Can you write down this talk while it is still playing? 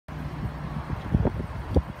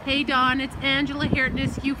Hey Don, it's Angela here at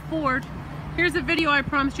Nisku Ford. Here's a video I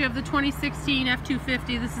promised you of the 2016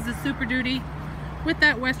 F250. This is a Super Duty with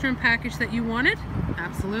that Western package that you wanted.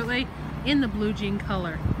 Absolutely. In the blue jean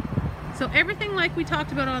color. So everything like we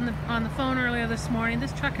talked about on the phone earlier this morning,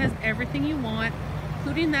 this truck has everything you want,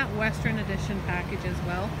 including that Western Edition package as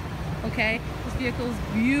well. Okay, this vehicle is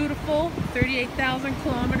beautiful, 38,000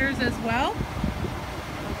 kilometers as well.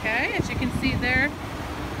 Okay, as you can see there,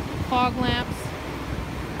 fog lamps,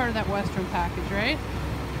 part of that Western package, right?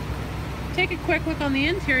 Take a quick look on the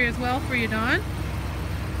interior as well for you, Don.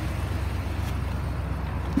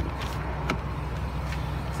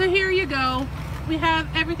 So here you go. We have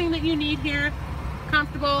everything that you need here.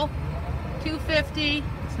 Comfortable, 250,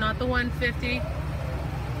 it's not the 150.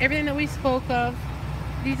 Everything that we spoke of.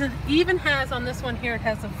 These even has on this one here, it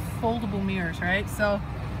has a foldable mirrors, right? So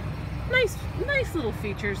nice little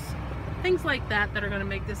features. Things like that that are going to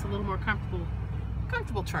make this a little more comfortable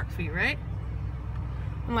truck for you, right?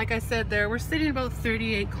 And like I said there, we're sitting about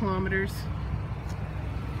 38 kilometers.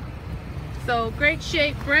 So great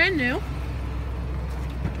shape, brand new.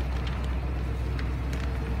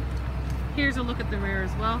 Here's a look at the rear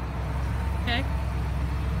as well. Okay.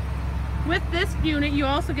 With this unit, you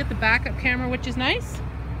also get the backup camera, which is nice.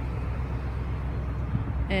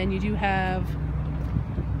 And you do have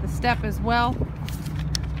the step as well.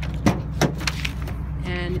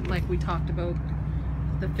 And like we talked about,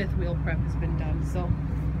 the fifth wheel prep has been done. So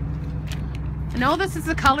I know this is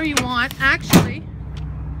the color you want. Actually,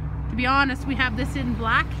 to be honest, we have this in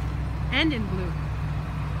black and in blue.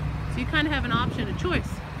 So you kind of have an option, a choice.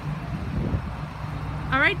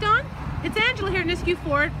 All right, Don, it's Angela here at Nisku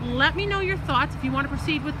Ford. Let me know your thoughts. If you want to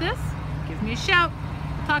proceed with this, give me a shout.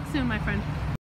 Talk soon, my friend.